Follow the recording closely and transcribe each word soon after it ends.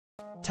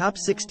Top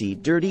 60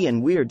 Dirty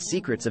and Weird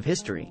Secrets of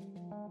History.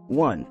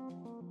 1.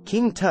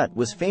 King Tut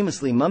was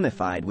famously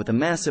mummified with a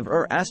massive ****.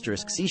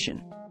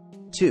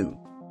 2.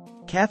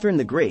 Catherine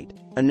the Great,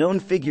 a known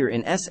figure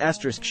in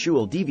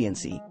 ****Schuel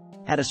deviancy,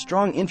 had a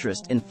strong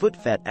interest in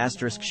foot-fet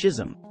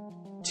 ***schism.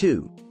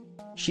 2.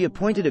 She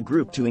appointed a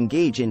group to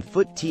engage in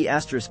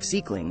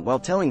foot-seekling while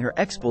telling her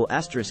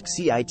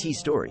expel***cit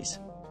stories.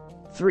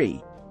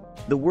 3.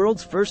 The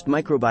world's first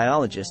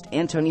microbiologist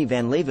Antony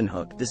van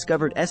Leeuwenhoek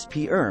discovered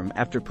sperm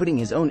after putting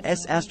his own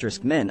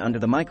 ***men under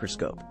the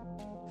microscope.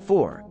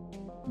 4.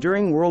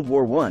 During World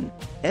War I,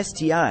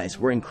 STIs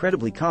were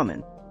incredibly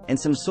common, and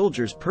some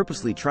soldiers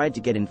purposely tried to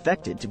get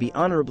infected to be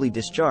honorably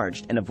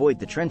discharged and avoid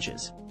the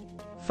trenches.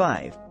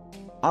 5.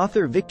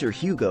 Author Victor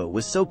Hugo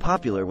was so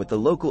popular with the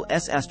local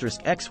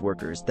 ***X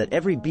workers that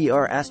every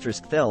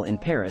 ***Thel in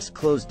Paris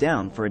closed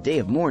down for a day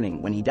of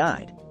mourning when he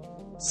died.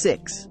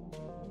 6.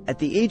 At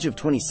the age of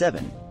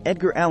 27,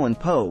 Edgar Allan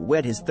Poe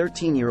wed his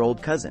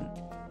 13-year-old cousin.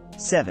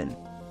 7.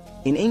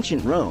 In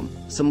ancient Rome,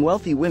 some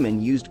wealthy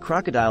women used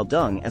crocodile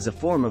dung as a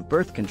form of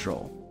birth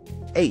control.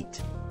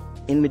 8.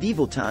 In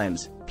medieval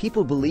times,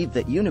 people believed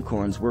that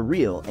unicorns were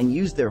real and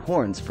used their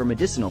horns for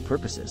medicinal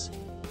purposes.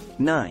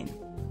 9.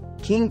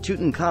 King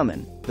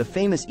Tutankhamun, the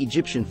famous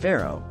Egyptian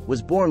pharaoh,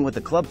 was born with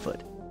a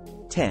clubfoot.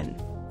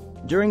 10.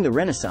 During the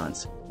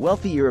Renaissance,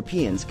 wealthy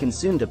Europeans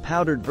consumed a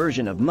powdered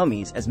version of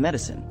mummies as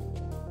medicine.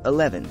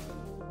 11.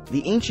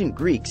 The ancient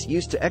Greeks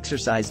used to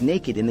exercise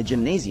naked in the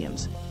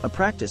gymnasiums, a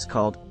practice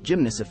called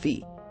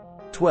gymnosophy.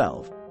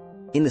 12.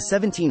 In the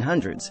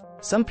 1700s,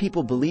 some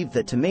people believed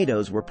that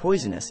tomatoes were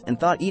poisonous and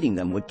thought eating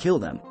them would kill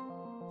them.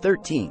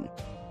 13.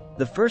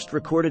 The first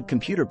recorded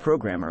computer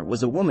programmer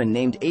was a woman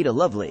named Ada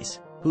Lovelace,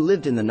 who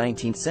lived in the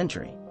 19th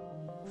century.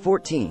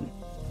 14.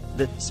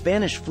 The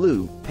Spanish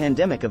flu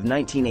pandemic of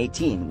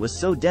 1918 was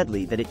so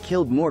deadly that it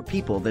killed more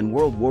people than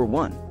World War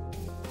I.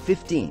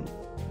 15.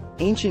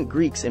 Ancient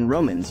Greeks and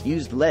Romans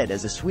used lead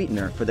as a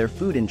sweetener for their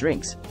food and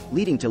drinks,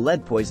 leading to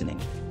lead poisoning.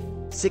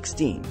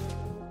 16.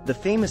 The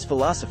famous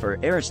philosopher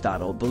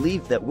Aristotle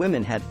believed that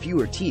women had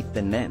fewer teeth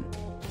than men.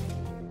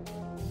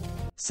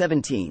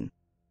 17.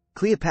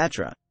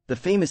 Cleopatra, the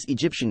famous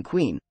Egyptian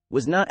queen,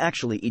 was not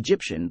actually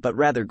Egyptian but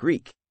rather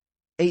Greek.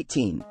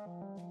 18.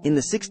 In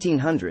the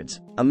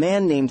 1600s, a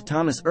man named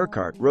Thomas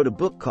Urquhart wrote a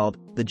book called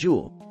The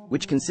Jewel,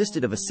 which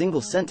consisted of a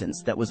single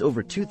sentence that was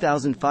over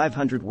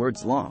 2,500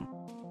 words long.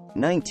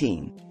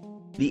 19.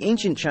 The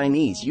ancient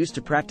Chinese used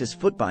to practice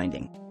foot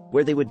binding,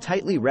 where they would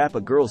tightly wrap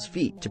a girl's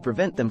feet to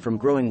prevent them from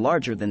growing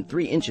larger than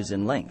 3 inches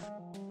in length.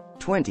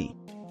 20.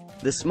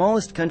 The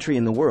smallest country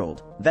in the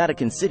world,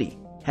 Vatican City,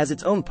 has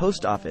its own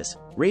post office,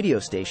 radio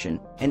station,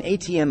 and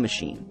ATM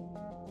machine.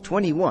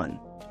 21.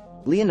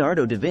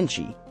 Leonardo da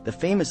Vinci, the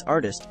famous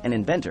artist and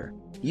inventor,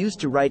 used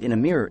to write in a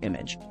mirror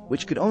image,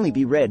 which could only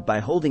be read by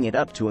holding it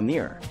up to a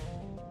mirror.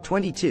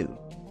 22.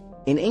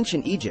 In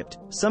ancient Egypt,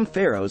 some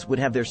pharaohs would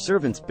have their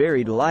servants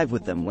buried alive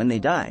with them when they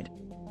died.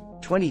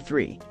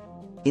 23.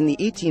 In the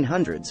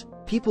 1800s,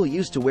 people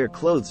used to wear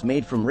clothes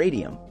made from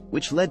radium,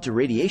 which led to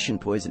radiation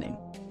poisoning.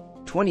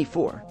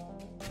 24.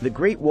 The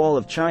Great Wall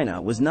of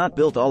China was not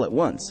built all at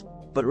once,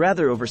 but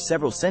rather over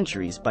several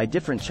centuries by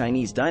different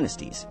Chinese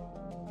dynasties.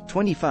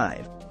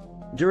 25.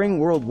 During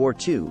World War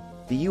II,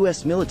 the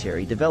U.S.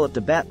 military developed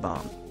a bat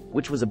bomb,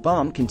 which was a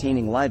bomb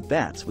containing live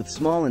bats with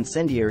small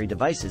incendiary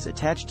devices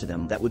attached to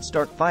them that would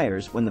start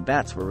fires when the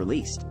bats were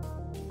released.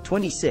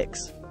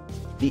 26.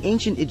 The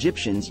ancient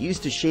Egyptians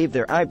used to shave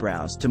their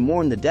eyebrows to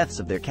mourn the deaths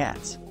of their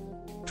cats.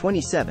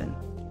 27.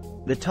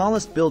 The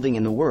tallest building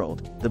in the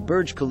world, the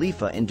Burj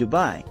Khalifa in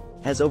Dubai,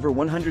 has over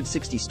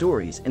 160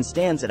 stories and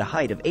stands at a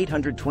height of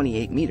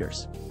 828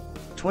 meters.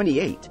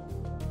 28.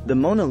 The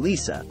Mona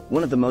Lisa,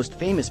 one of the most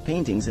famous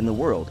paintings in the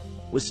world,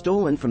 was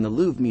stolen from the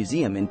Louvre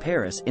Museum in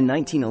Paris in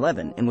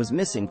 1911 and was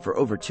missing for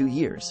over 2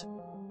 years.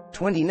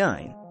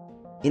 29.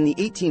 In the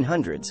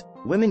 1800s,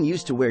 women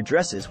used to wear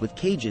dresses with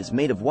cages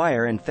made of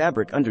wire and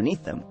fabric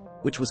underneath them,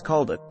 which was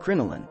called a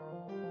crinoline.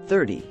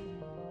 30.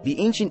 The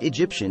ancient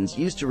Egyptians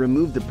used to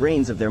remove the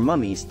brains of their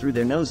mummies through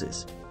their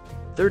noses.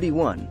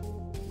 31.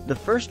 The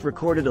first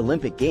recorded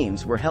Olympic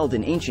Games were held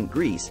in ancient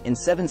Greece in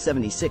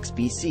 776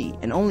 BC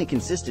and only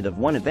consisted of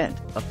one event,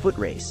 a foot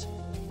race.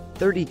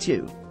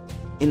 32.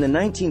 In the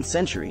 19th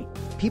century,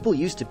 people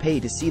used to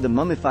pay to see the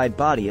mummified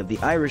body of the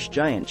Irish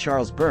giant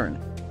Charles Byrne,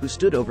 who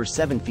stood over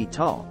 7 feet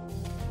tall.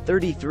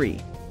 33.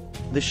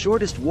 The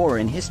shortest war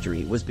in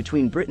history was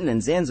between Britain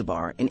and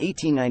Zanzibar in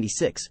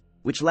 1896,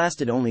 which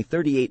lasted only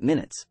 38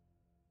 minutes.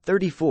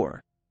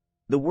 34.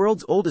 The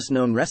world's oldest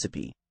known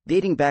recipe,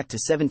 dating back to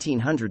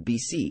 1700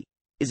 BC,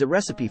 is a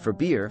recipe for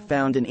beer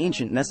found in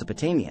ancient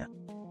Mesopotamia.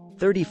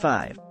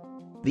 35.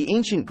 The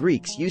ancient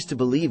Greeks used to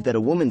believe that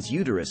a woman's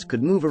uterus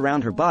could move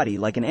around her body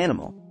like an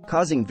animal,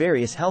 causing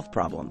various health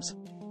problems.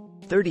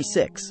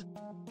 36.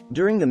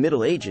 During the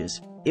Middle Ages,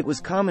 it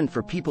was common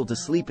for people to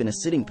sleep in a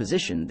sitting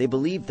position. They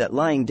believed that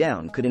lying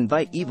down could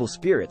invite evil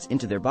spirits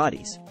into their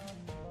bodies.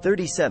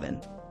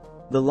 37.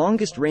 The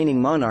longest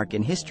reigning monarch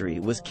in history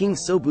was King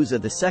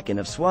Sobhuza II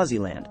of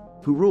Swaziland,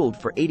 who ruled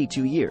for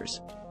 82 years.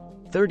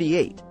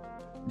 38.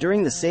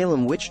 During the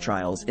Salem Witch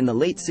Trials in the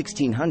late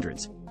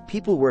 1600s,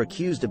 people were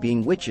accused of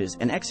being witches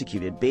and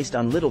executed based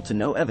on little to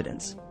no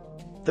evidence.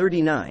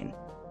 39.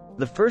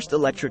 The first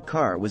electric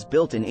car was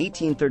built in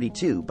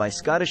 1832 by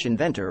Scottish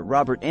inventor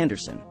Robert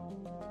Anderson.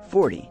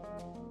 40.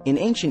 In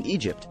ancient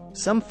Egypt,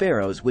 some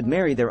pharaohs would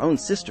marry their own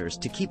sisters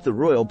to keep the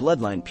royal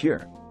bloodline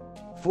pure.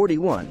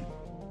 41.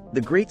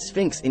 The Great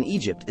Sphinx in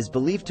Egypt is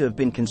believed to have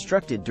been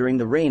constructed during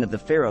the reign of the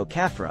pharaoh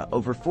Khafra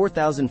over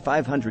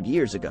 4,500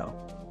 years ago.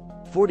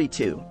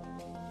 42.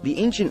 The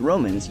ancient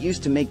Romans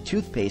used to make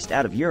toothpaste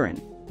out of urine,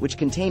 which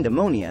contained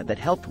ammonia that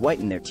helped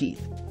whiten their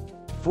teeth.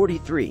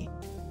 43.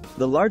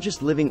 The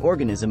largest living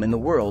organism in the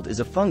world is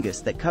a fungus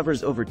that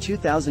covers over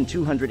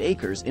 2,200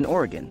 acres in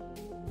Oregon.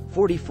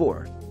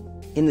 44.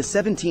 In the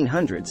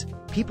 1700s,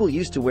 people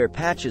used to wear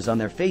patches on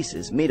their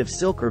faces made of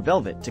silk or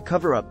velvet to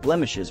cover up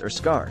blemishes or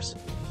scars.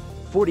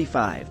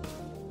 45.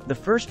 The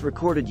first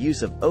recorded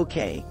use of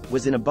OK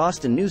was in a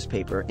Boston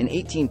newspaper in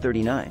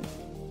 1839.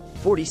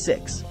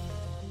 46.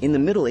 In the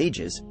Middle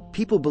Ages,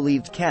 people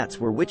believed cats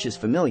were witches'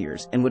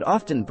 familiars and would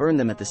often burn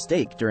them at the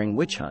stake during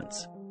witch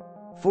hunts.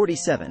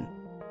 47.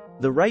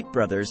 The Wright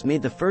brothers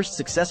made the first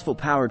successful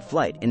powered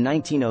flight in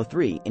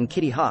 1903 in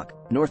Kitty Hawk,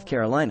 North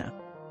Carolina.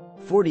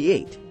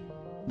 48.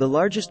 The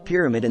largest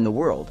pyramid in the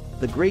world,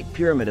 the Great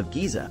Pyramid of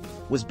Giza,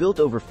 was built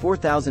over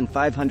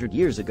 4,500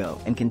 years ago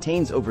and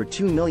contains over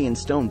 2 million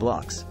stone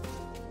blocks.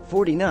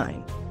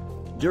 49.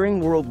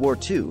 During World War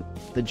II,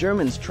 the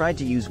Germans tried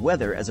to use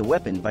weather as a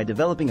weapon by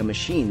developing a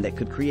machine that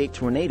could create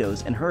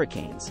tornadoes and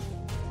hurricanes.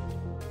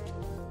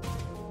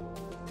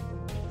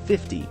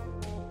 50.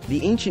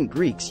 The ancient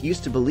Greeks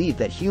used to believe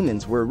that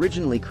humans were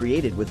originally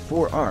created with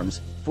 4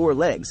 arms, 4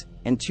 legs,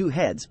 and 2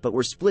 heads but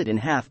were split in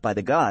half by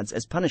the gods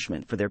as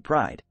punishment for their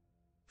pride.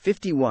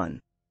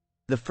 51.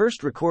 The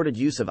first recorded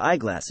use of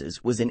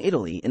eyeglasses was in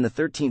Italy in the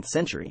 13th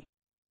century.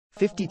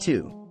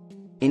 52.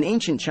 In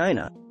ancient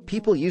China,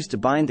 people used to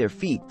bind their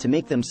feet to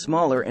make them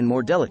smaller and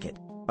more delicate,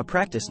 a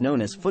practice known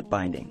as foot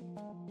binding.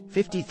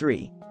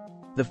 53.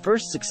 The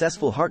first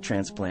successful heart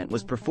transplant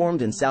was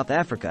performed in South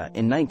Africa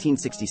in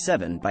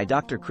 1967 by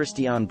Dr.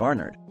 Christiaan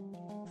Barnard.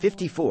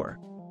 54.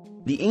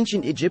 The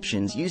ancient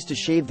Egyptians used to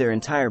shave their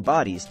entire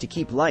bodies to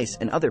keep lice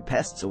and other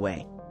pests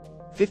away.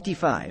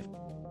 55.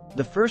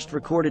 The first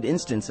recorded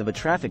instance of a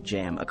traffic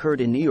jam occurred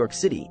in New York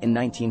City in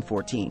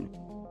 1914.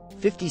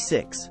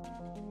 56.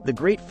 The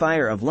Great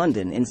Fire of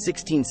London in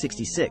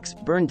 1666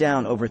 burned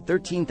down over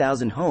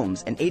 13,000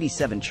 homes and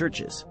 87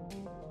 churches.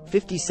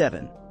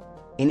 57.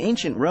 In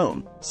ancient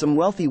Rome, some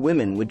wealthy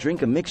women would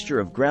drink a mixture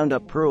of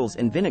ground-up pearls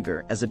and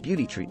vinegar as a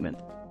beauty treatment.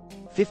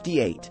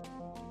 58.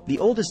 The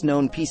oldest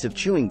known piece of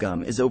chewing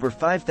gum is over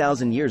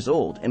 5,000 years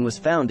old and was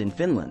found in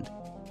Finland.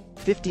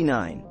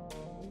 59.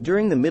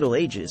 During the Middle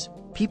Ages,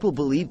 people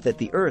believed that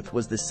the Earth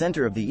was the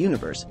center of the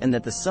universe and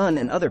that the Sun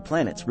and other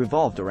planets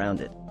revolved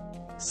around it.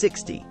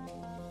 60.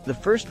 The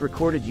first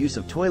recorded use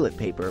of toilet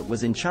paper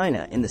was in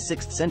China in the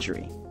 6th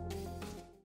century.